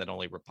narrative that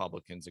only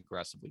Republicans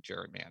aggressively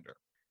gerrymander.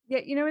 Yeah,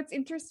 it's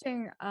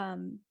interesting.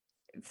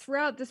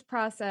 Throughout this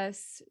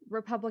process,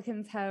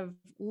 Republicans have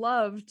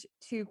loved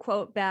to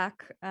quote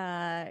back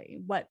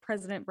what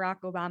President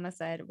Barack Obama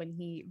said when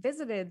he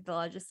visited the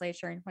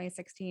legislature in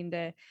 2016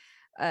 to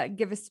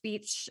give a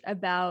speech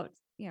about,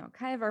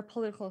 kind of our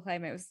political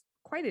climate. It was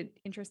quite an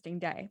interesting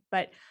day,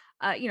 but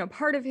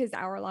part of his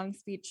hour-long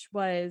speech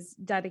was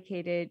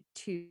dedicated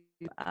to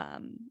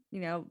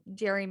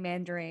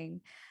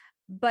gerrymandering.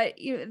 But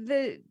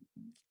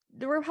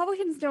the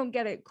Republicans don't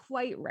get it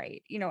quite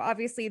right.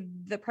 Obviously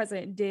the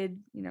president did,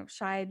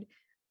 chide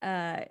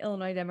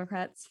Illinois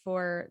Democrats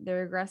for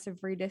their aggressive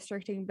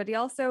redistricting, but he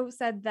also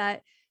said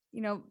that,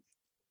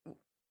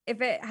 if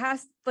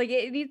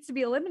it needs to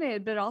be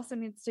eliminated, but it also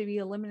needs to be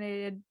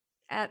eliminated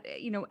at,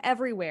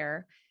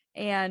 everywhere.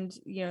 And,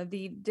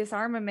 the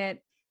disarmament,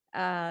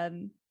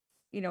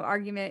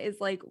 argument is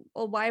like,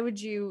 well, why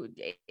would you,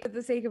 for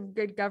the sake of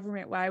good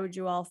government, why would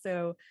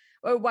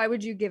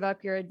you give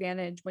up your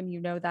advantage when you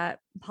know that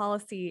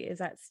policy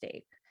is at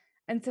stake?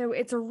 And so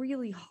it's a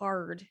really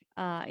hard,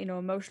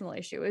 emotional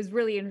issue. It was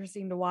really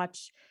interesting to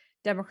watch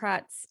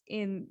Democrats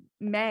in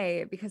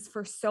May, because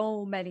for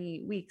so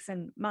many weeks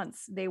and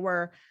months, they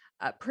were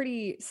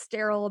pretty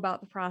sterile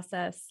about the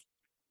process.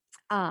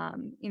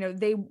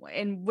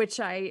 In which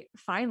I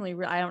finally,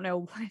 I don't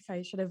know if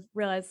I should have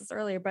realized this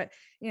earlier, but,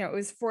 it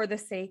was for the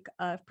sake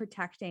of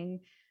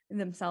protecting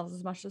themselves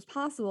as much as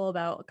possible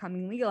about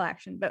coming legal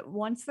action. But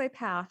once they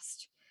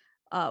passed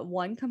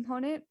one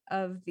component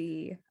of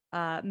the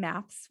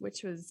maps,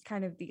 which was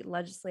kind of the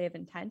legislative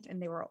intent,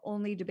 and they were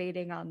only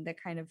debating on the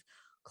kind of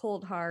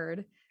cold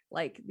hard,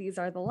 like, these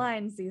are the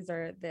lines, these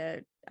are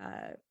the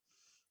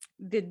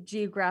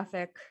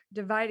geographic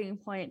dividing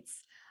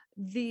points,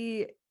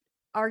 the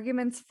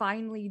arguments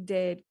finally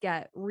did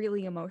get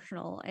really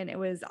emotional, and it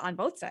was on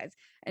both sides,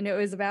 and it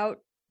was about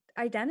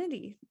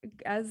identity,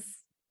 as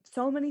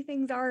so many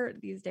things are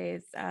these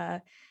days,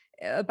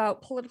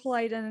 about political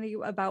identity,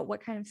 about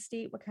what kind of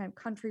state, what kind of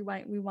country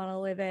we want to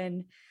live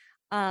in.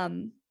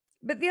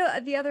 But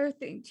the other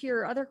thing to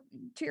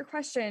your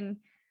question,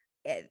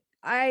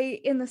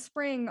 in the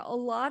spring, a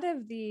lot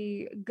of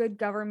the good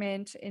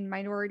government and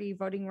minority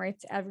voting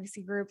rights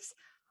advocacy groups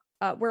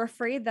were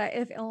afraid that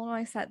if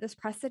Illinois set this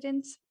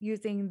precedent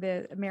using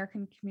the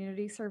American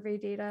Community Survey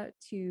data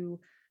to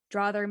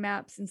draw their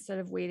maps instead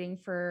of waiting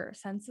for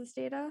census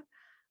data,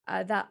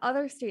 that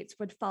other states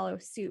would follow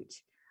suit.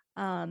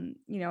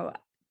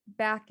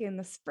 Back in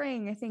the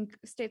spring, I think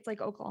states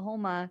like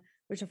Oklahoma,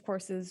 which of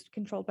course is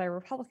controlled by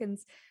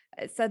Republicans,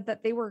 said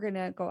that they were going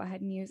to go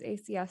ahead and use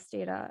ACS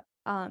data.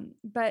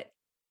 But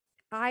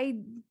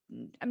I'm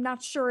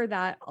not sure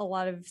that a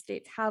lot of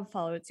states have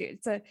followed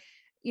suit. So,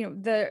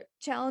 the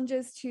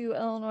challenges to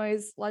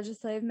Illinois'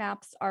 legislative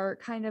maps are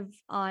kind of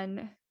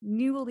on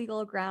new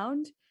legal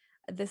ground.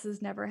 This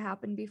has never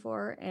happened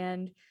before.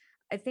 And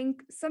I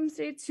think some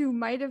states who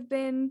might have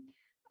been,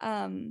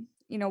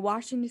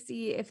 watching to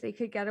see if they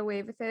could get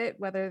away with it,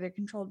 whether they're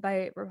controlled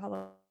by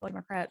Republican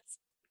Democrats,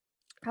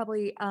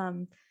 probably,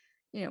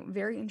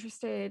 very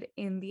interested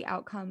in the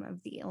outcome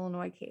of the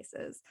Illinois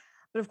cases.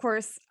 But of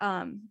course,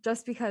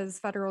 just because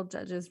federal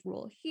judges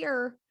rule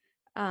here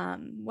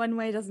one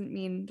way doesn't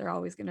mean they're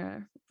always going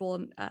to rule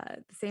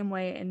the same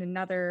way in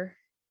another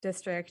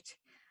district,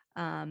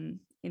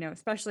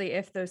 especially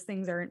if those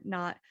things are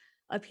not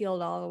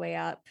appealed all the way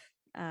up.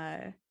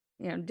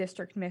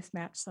 District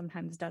mismatch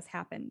sometimes does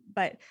happen.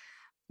 But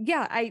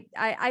yeah,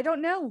 I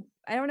don't know.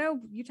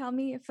 You tell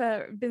me if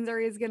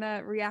Missouri is going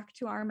to react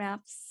to our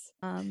maps.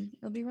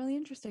 It'll be really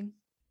interesting.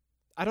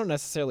 I don't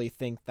necessarily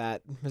think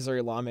that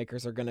Missouri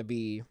lawmakers are going to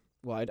be,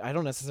 I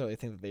don't necessarily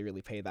think that they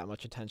really pay that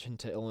much attention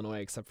to Illinois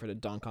except for to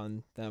dunk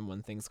on them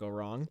when things go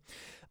wrong.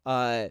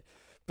 But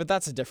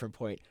that's a different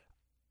point.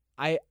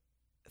 I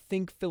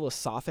think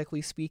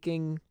philosophically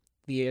speaking,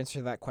 the answer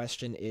to that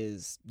question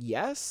is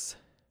yes,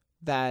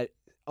 that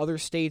other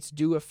states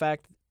do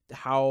affect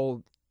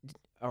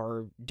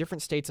or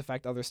different states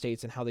affect other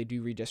states and how they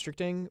do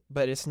redistricting,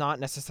 but it's not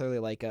necessarily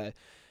like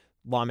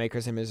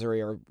lawmakers in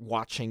Missouri are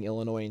watching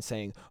Illinois and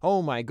saying,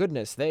 oh my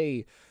goodness,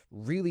 they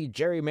really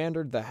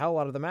gerrymandered the hell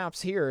out of the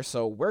maps here,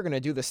 so we're going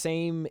to do the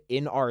same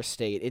in our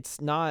state.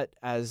 It's not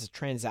as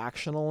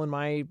transactional in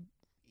my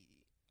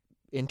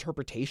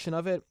interpretation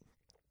of it.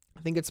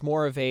 I think it's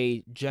more of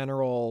a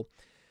general,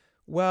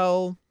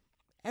 well,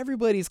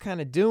 everybody's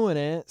kind of doing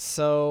it,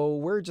 so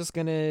we're just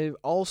going to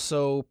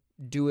also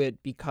do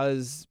it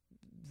because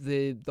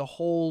the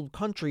whole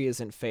country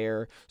isn't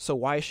fair, so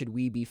why should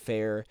we be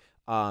fair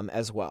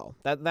as well?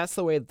 That's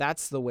the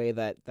way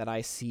that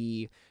I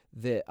see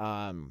the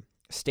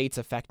states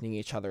affecting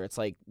each other. It's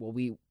like, well,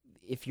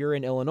 if you're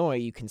in Illinois,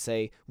 you can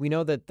say, we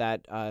know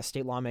that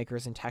state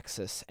lawmakers in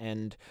Texas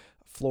and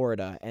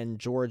Florida and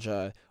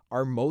Georgia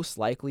are most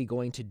likely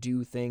going to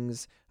do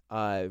things,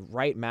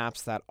 write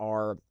maps that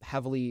are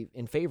heavily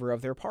in favor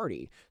of their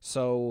party.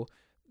 So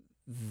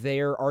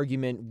their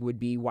argument would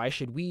be, why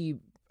should we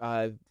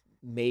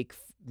make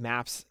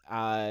maps,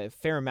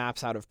 fair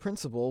maps out of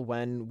principle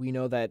when we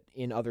know that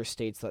in other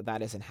states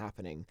that isn't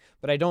happening?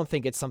 But I don't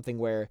think it's something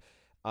where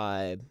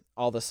all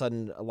of a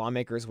sudden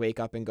lawmakers wake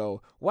up and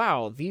go,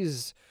 wow,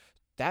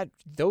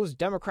 those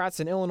Democrats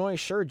in Illinois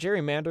sure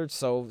gerrymandered,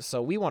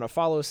 so we want to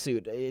follow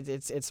suit.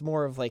 It's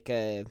more of like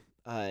a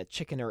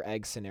chicken or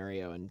egg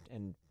scenario,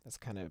 and that's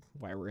kind of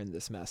why we're in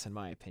this mess, in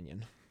my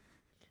opinion.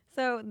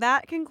 So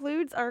that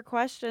concludes our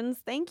questions.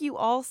 Thank you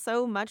all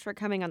so much for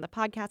coming on the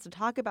podcast to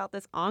talk about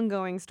this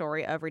ongoing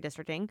story of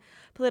redistricting.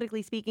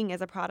 Politically Speaking is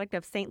a product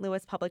of St.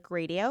 Louis Public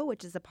Radio,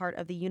 which is a part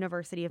of the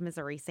University of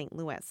Missouri St.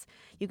 Louis.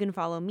 You can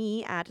follow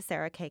me at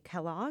Sarah K.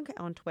 Kellogg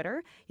on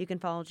Twitter. You can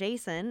follow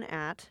Jason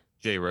at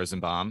Jay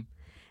Rosenbaum.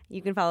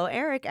 You can follow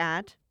Eric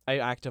at I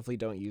actively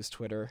don't use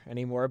Twitter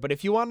anymore. But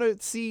if you want to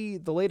see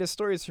the latest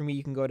stories from me,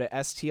 you can go to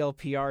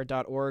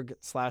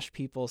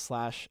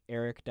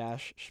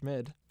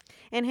stlpr.org/people/Eric-Schmid.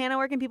 And Hannah,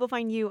 where can people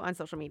find you on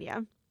social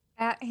media?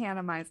 At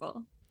Hannah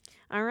Meisel.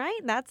 All right,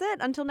 that's it.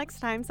 Until next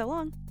time, so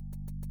long.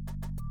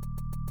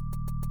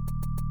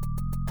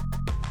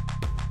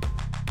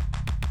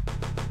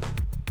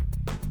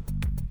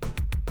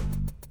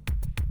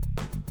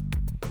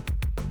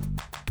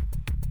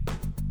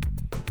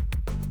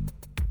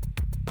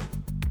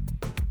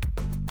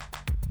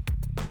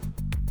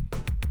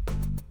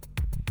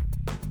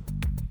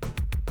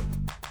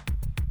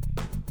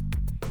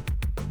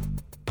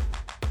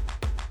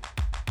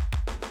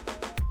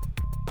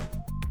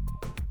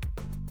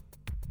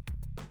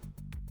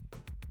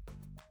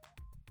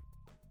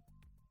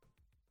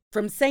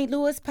 From St.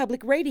 Louis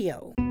Public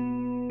Radio,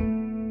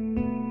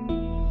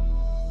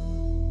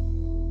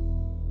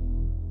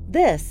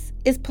 this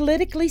is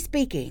Politically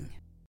Speaking.